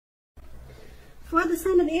For the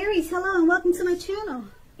sign of Aries, hello and welcome to my channel.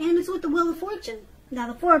 And it's with the Wheel of Fortune. Now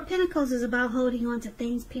the Four of Pentacles is about holding on to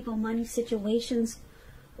things, people, money, situations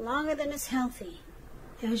longer than it's healthy.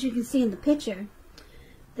 As you can see in the picture,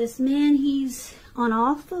 this man, he's on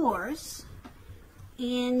all fours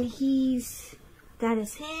and he's got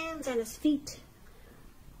his hands and his feet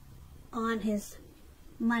on his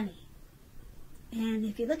money. And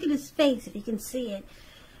if you look at his face, if you can see it,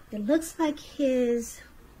 it looks like his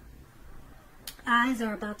eyes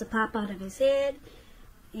are about to pop out of his head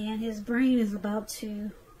and his brain is about to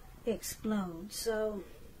explode. So,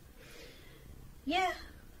 yeah.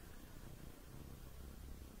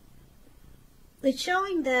 It's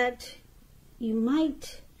showing that you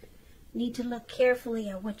might need to look carefully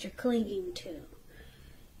at what you're clinging to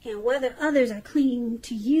and whether others are clinging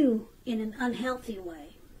to you in an unhealthy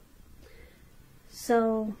way.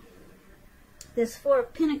 So, this Four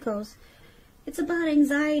of Pentacles, it's about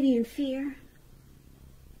anxiety and fear.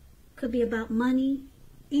 Could be about money,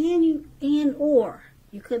 or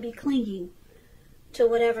you could be clinging to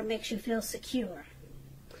whatever makes you feel secure.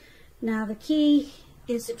 Now the key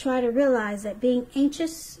is to try to realize that being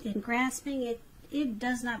anxious and grasping, it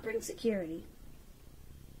does not bring security.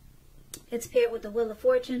 It's paired with the Wheel of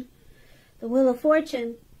Fortune. The Wheel of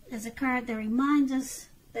Fortune is a card that reminds us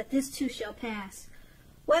that this too shall pass.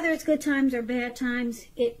 Whether it's good times or bad times,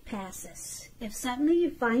 it passes. If suddenly you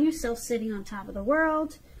find yourself sitting on top of the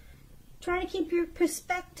world, try to keep your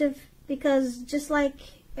perspective, because just like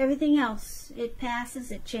everything else, it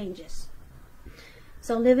passes, it changes.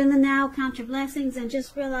 So live in the now, count your blessings, and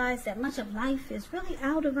just realize that much of life is really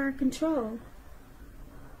out of our control.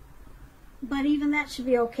 But even that should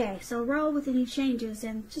be okay. So roll with any changes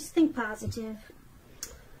and just think positive.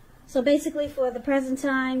 So basically for the present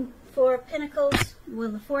time, Four of Pentacles,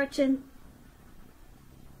 Wheel of Fortune,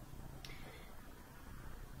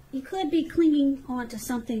 you could be clinging on to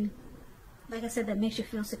something, like I said, that makes you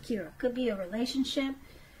feel secure. Could be a relationship,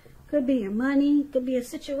 could be your money, could be a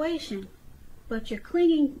situation, but you're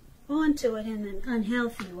clinging onto it in an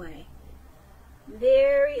unhealthy way.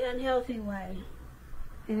 Very unhealthy way.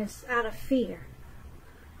 And it's out of fear.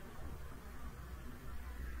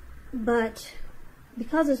 But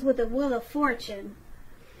because it's with the Wheel of Fortune,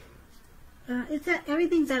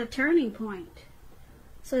 everything's at a turning point.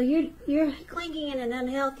 So you're clinging in an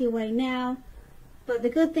unhealthy way now, but the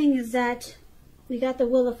good thing is that we got the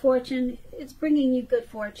Wheel of Fortune. It's bringing you good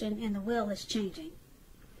fortune, and the wheel is changing.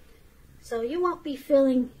 So you won't be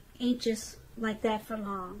feeling anxious like that for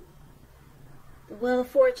long. The Wheel of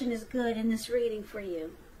Fortune is good in this reading for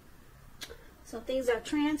you. So things are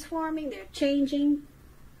transforming, they're changing,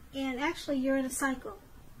 and actually you're in a cycle.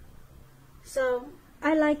 So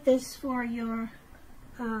I like this for your,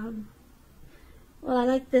 I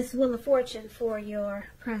like this Wheel of Fortune for your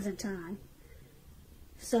present time.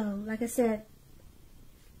 So, like I said,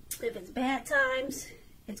 if it's bad times,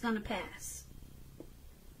 it's going to pass.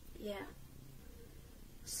 Yeah.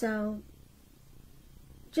 So,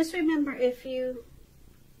 just remember, if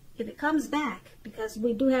it comes back, because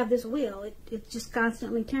we do have this wheel, it's just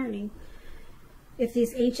constantly turning. If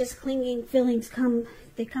these anxious, clinging feelings come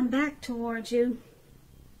back towards you,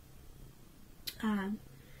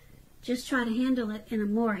 just try to handle it in a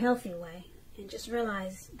more healthy way, and just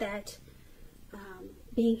realize that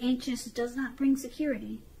being anxious does not bring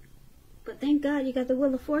security. But thank God you got the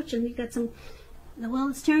Wheel of Fortune. You got the wheel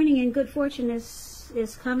is turning, and good fortune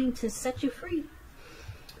is coming to set you free.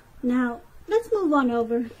 Now let's move on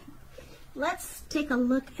over. Let's take a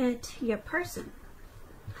look at your person,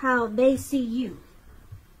 how they see you.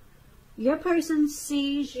 Your person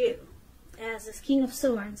sees you as this King of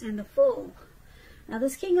Swords and the Fool. Now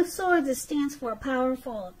this King of Swords, stands for a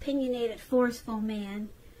powerful, opinionated, forceful man.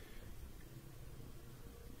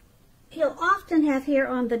 He'll often have hair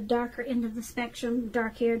on the darker end of the spectrum,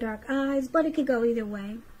 dark hair, dark eyes, but it could go either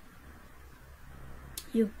way.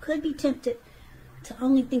 You could be tempted to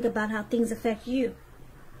only think about how things affect you,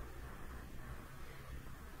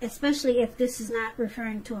 especially if this is not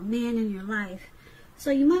referring to a man in your life.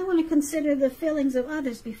 So you might want to consider the feelings of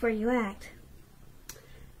others before you act.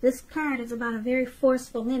 This card is about a very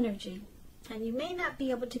forceful energy, and you may not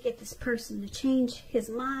be able to get this person to change his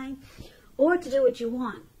mind or to do what you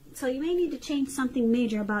want. So you may need to change something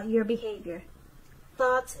major about your behavior,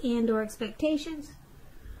 thoughts, and or expectations,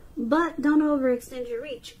 but don't overextend your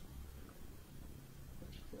reach.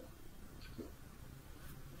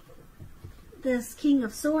 This King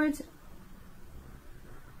of Swords,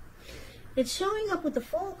 it's showing up with the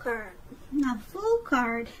Fool card. Now the Fool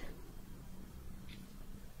card,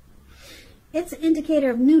 it's an indicator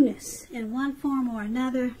of newness in one form or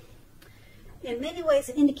another. In many ways,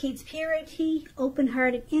 it indicates purity,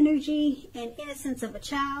 open-hearted energy, and innocence of a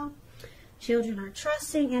child. Children are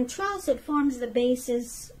trusting, and trust, it forms the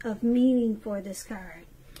basis of meaning for this card.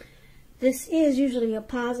 This is usually a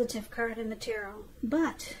positive card in the tarot,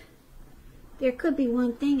 but there could be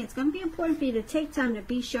one thing. It's going to be important for you to take time to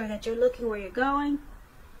be sure that you're looking where you're going.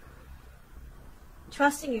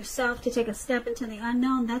 Trusting yourself to take a step into the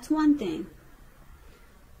unknown, that's one thing.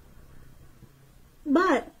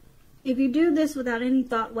 But if you do this without any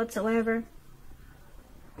thought whatsoever,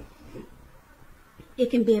 it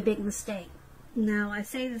can be a big mistake. Now, I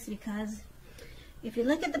say this because if you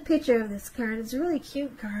look at the picture of this card, it's a really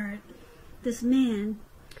cute card. This man,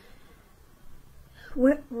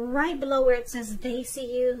 right below where it says they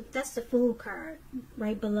see you, that's the Fool card,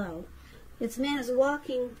 right below. This man is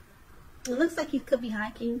walking, it looks like he could be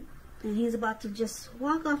hiking, and he's about to just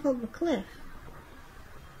walk off of a cliff.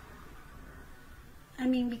 I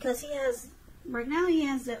mean, because he has, right now he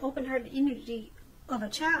has the open-hearted energy of a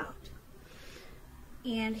child.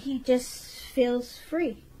 And he just feels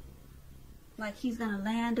free. Like he's going to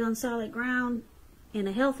land on solid ground in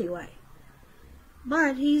a healthy way.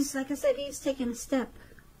 But he's, like I said, he's taking a step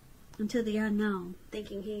into the unknown,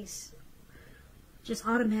 thinking he's just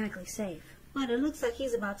automatically safe. But it looks like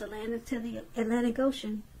he's about to land into the Atlantic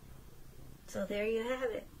Ocean. So there you have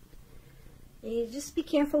it. You just be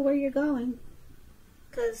careful where you're going,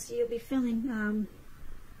 because you'll be feeling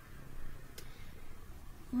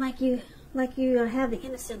like you have the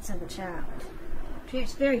innocence of a child.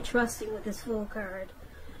 It's very trusting with this Fool card.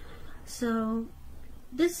 So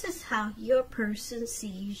this is how your person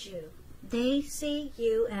sees you. They see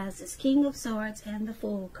you as this King of Swords and the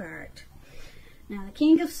Fool card. Now the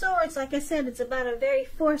King of Swords, like I said, it's about a very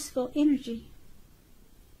forceful energy.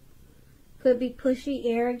 Could be pushy,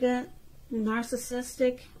 arrogant,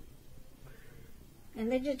 narcissistic.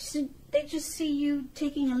 And they just see you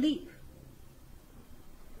taking a leap.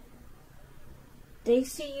 They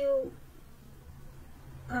see you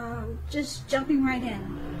just jumping right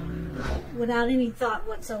in without any thought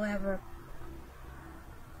whatsoever.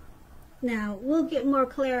 Now, we'll get more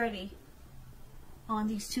clarity on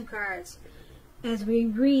these two cards as we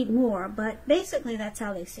read more, but basically that's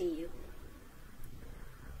how they see you.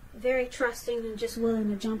 Very trusting and just willing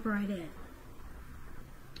to jump right in.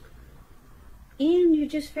 And you're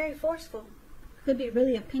just very forceful. Could be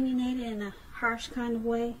really opinionated in a harsh kind of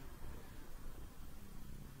way.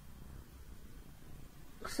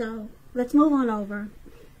 So let's move on over.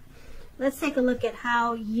 Let's take a look at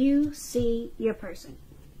how you see your person.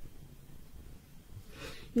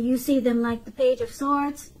 You see them like the Page of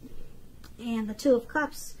Swords and the Two of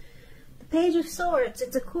Cups. The Page of Swords,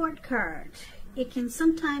 it's a court card. It can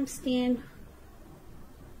sometimes stand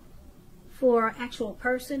for actual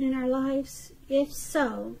person in our lives. If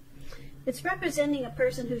so, it's representing a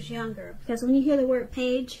person who's younger, because when you hear the word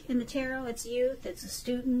page in the tarot, it's youth, it's a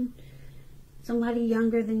student, somebody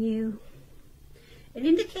younger than you. It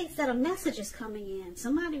indicates that a message is coming in.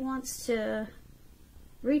 Somebody wants to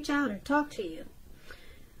reach out or talk to you.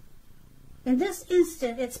 In this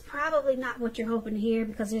instant, it's probably not what you're hoping to hear,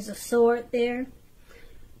 because there's a sword there.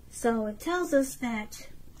 So it tells us that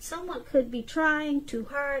someone could be trying too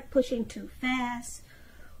hard, pushing too fast,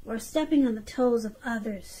 or stepping on the toes of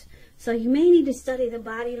others. So you may need to study the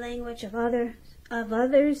body language of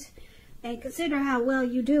others and consider how well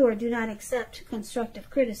you do or do not accept constructive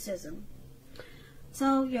criticism.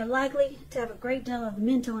 So you're likely to have a great deal of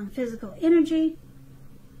mental and physical energy,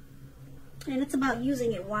 and it's about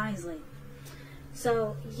using it wisely.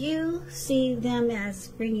 So you see them as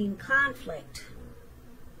bringing conflict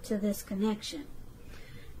to this connection.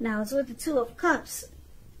 Now it's with the Two of Cups,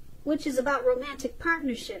 which is about romantic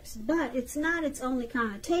partnerships, but it's not its only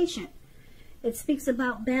connotation. It speaks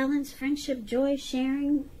about balance, friendship, joy,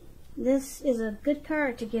 sharing. This is a good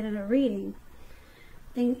card to get in a reading.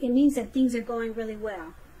 It means that things are going really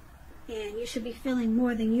well, and you should be feeling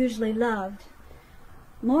more than usually loved,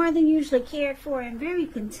 more than usually cared for, and very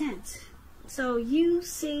content. So you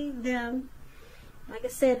see them, like I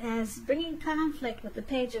said, as bringing conflict with the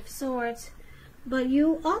Page of Swords, but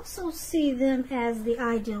you also see them as the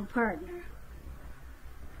ideal partner.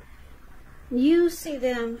 You see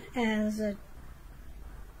them as a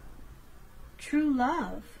true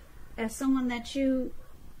love, as someone that you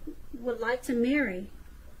would like to marry,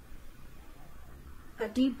 a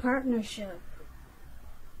deep partnership.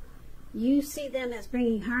 You see them as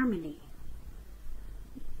bringing harmony,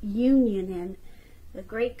 union, and a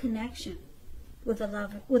great connection with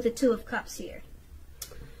the Two of Cups here.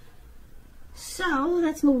 So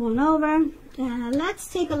let's move on over and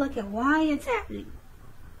let's take a look at why it's happening.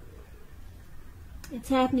 It's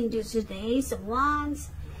happening due to the Ace of Wands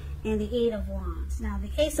and the Eight of Wands. Now,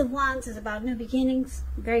 the Ace of Wands is about new beginnings,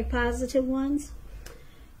 very positive ones.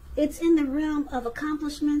 It's in the realm of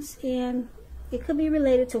accomplishments, and it could be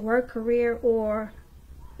related to work, career, or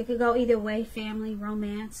it could go either way, family,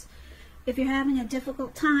 romance. If you're having a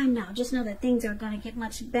difficult time now, just know that things are going to get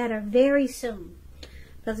much better very soon.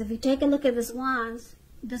 Because if you take a look at this wand,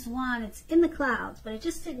 it's in the clouds, but it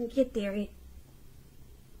just didn't get there.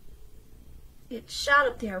 It shot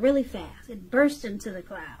up there really fast. It burst into the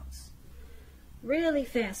clouds really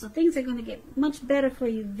fast. So things are going to get much better for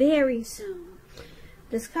you very soon.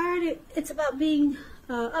 This card, it's about being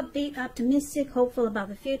upbeat, optimistic, hopeful about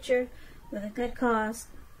the future with a good cause.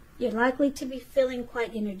 You're likely to be feeling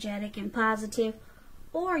quite energetic and positive,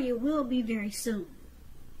 or you will be very soon.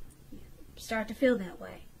 Start to feel that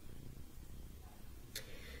way.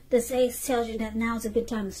 This ace tells you that now is a good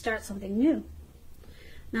time to start something new.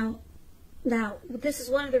 Now, this is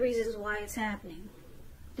one of the reasons why it's happening.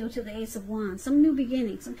 Due to the Ace of Wands. Some new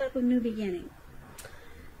beginning. Some type of new beginning.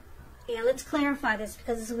 Yeah, let's clarify this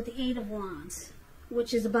because it's with the Eight of Wands.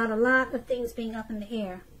 Which is about a lot of things being up in the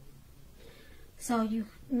air. So you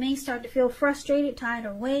may start to feel frustrated, tired,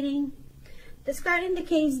 or waiting. This card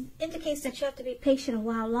indicates that you have to be patient a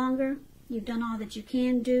while longer. You've done all that you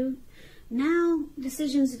can do. Now,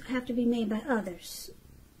 decisions have to be made by others.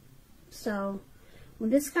 So, when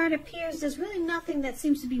this card appears, there's really nothing that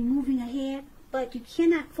seems to be moving ahead, but you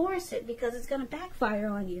cannot force it because it's going to backfire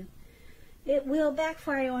on you. It will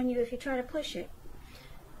backfire on you if you try to push it.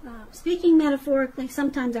 Speaking metaphorically,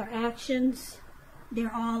 sometimes our actions,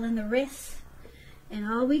 they're all in the wrist, and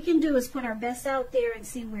all we can do is put our best out there and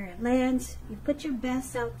see where it lands. You put your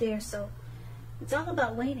best out there, so it's all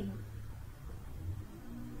about waiting.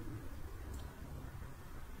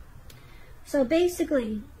 So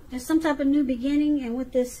basically, there's some type of new beginning, and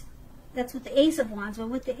with this, that's with the Ace of Wands. But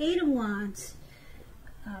with the Eight of Wands,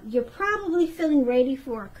 you're probably feeling ready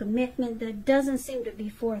for a commitment that doesn't seem to be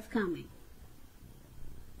forthcoming.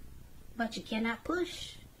 But you cannot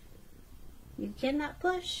push. You cannot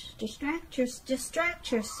push. Distract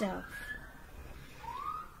yourself.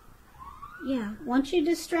 Yeah, once you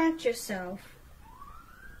distract yourself,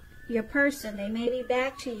 your person, they may be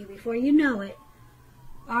back to you before you know it,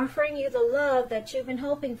 offering you the love that you've been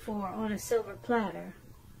hoping for on a silver platter.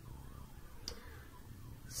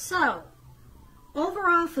 So,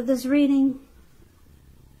 overall for this reading,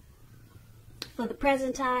 for the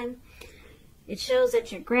present time, it shows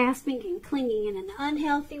that you're grasping and clinging in an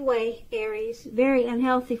unhealthy way, Aries. Very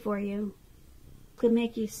unhealthy for you. Could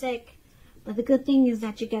make you sick. But the good thing is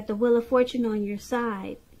that you got the Wheel of Fortune on your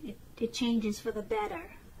side. It changes for the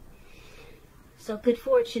better. So good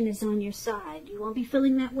fortune is on your side. You won't be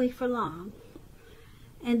feeling that way for long.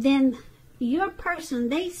 And then your person,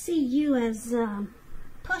 they see you as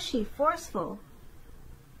pushy, forceful,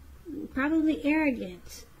 probably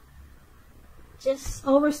arrogant, just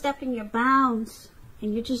overstepping your bounds,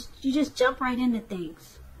 and you just jump right into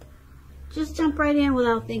things. Just jump right in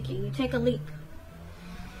without thinking. You take a leap.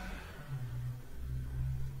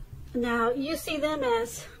 Now you see them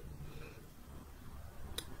as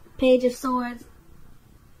Page of Swords,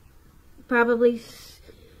 probably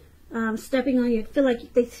stepping on you. Feel like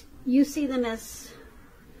you see them as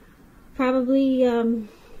probably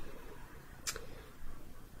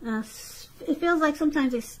it feels like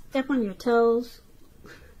sometimes they step on your toes,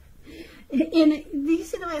 and you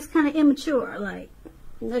see them as kind of immature.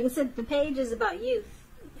 Like I said, the page is about youth,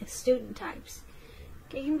 student types.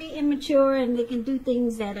 They can be immature and they can do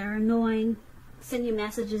things that are annoying, send you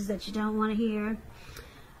messages that you don't want to hear.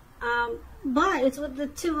 But it's with the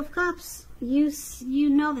Two of Cups. You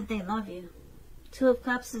know that they love you. Two of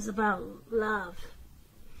Cups is about love.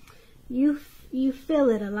 You feel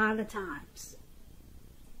it a lot of times.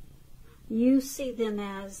 You see them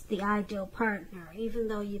as the ideal partner, even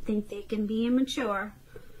though you think they can be immature.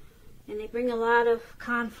 And they bring a lot of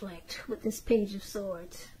conflict with this Page of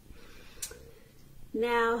Swords.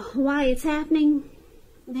 Now, why it's happening?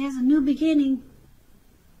 There's a new beginning.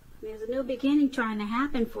 There's a new beginning trying to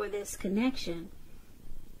happen for this connection.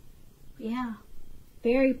 Yeah.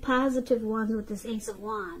 Very positive ones with this Ace of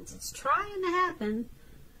Wands. It's trying to happen,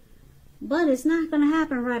 but it's not going to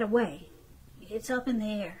happen right away. It's up in the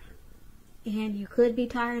air. And you could be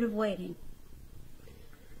tired of waiting.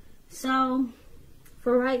 So,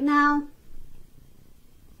 for right now,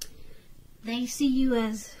 they see you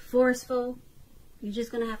as forceful. You're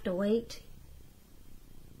just going to have to wait.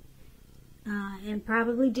 And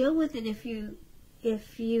probably deal with it if you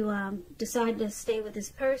decide to stay with this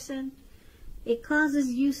person. It causes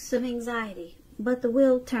you some anxiety, but the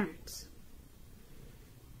wheel turns.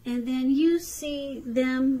 And then you see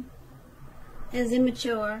them as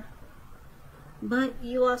immature, but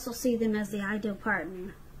you also see them as the ideal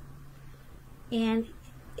partner. And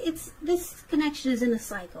this connection is in a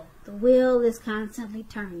cycle. The wheel is constantly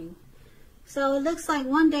turning. So it looks like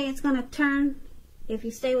one day it's going to turn. If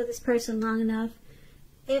you stay with this person long enough,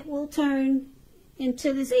 it will turn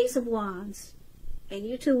into this Ace of Wands. And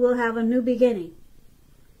you two will have a new beginning.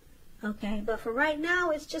 Okay, but for right now,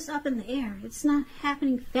 it's just up in the air. It's not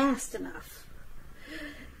happening fast enough.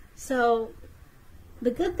 So the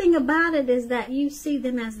good thing about it is that you see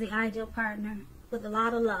them as the ideal partner with a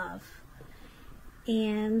lot of love.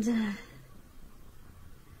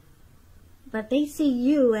 But they see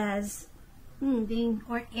you as being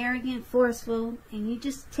or arrogant, forceful, and you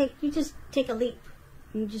just take a leap.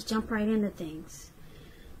 You just jump right into things.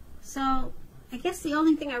 So I guess the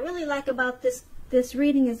only thing I really like about this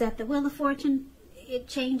reading is that the Wheel of Fortune, it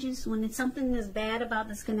changes when it's something that's bad about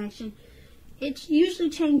this connection. It usually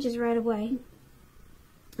changes right away,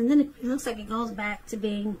 and then it looks like it goes back to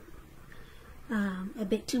being a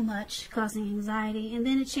bit too much, causing anxiety, and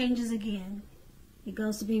then it changes again. It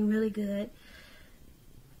goes to being really good.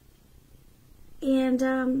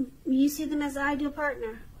 And you see them as the ideal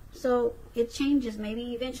partner. So it changes.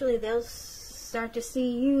 Maybe eventually they'll start to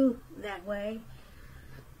see you that way.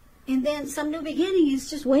 And then some new beginning is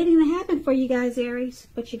just waiting to happen for you guys, Aries.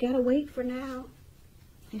 But you got to wait for now.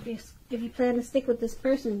 If you plan to stick with this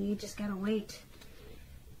person, you just got to wait.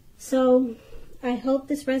 So I hope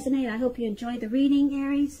this resonated. I hope you enjoyed the reading,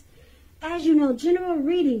 Aries. As you know, general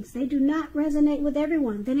readings, they do not resonate with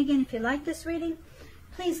everyone. Then again, if you like this reading,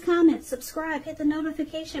 please comment, subscribe, hit the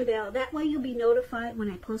notification bell. That way you'll be notified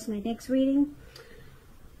when I post my next reading.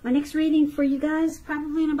 My next reading for you guys,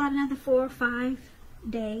 probably in about another 4 or 5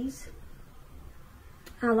 days.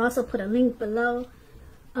 I'll also put a link below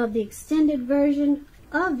of the extended version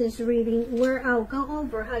of this reading where I'll go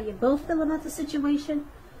over how you both feel about the situation,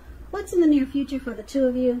 what's in the near future for the two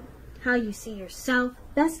of you, how you see yourself,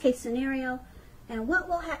 best case scenario, and what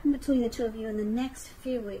will happen between the two of you in the next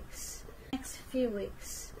few weeks.